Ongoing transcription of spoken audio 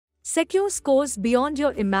Secure scores beyond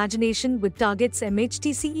your imagination with Target's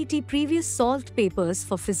MHT-CET previous solved papers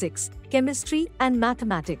for physics, chemistry, and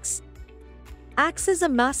mathematics. Access a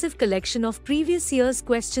massive collection of previous year's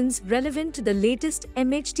questions relevant to the latest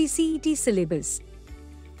MHT-CET syllabus.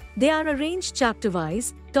 They are arranged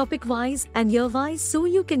chapter-wise, topic-wise, and year-wise so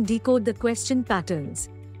you can decode the question patterns.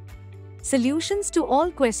 Solutions to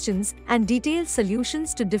all questions and detailed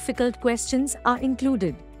solutions to difficult questions are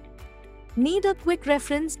included. Need a quick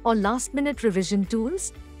reference or last-minute revision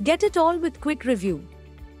tools? Get it all with Quick Review.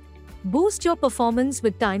 Boost your performance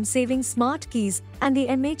with time-saving smart keys and the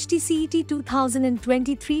MHT-CET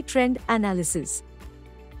 2023 Trend Analysis.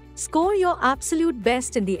 Score your absolute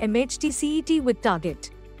best in the MHT-CET with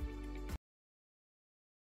Target.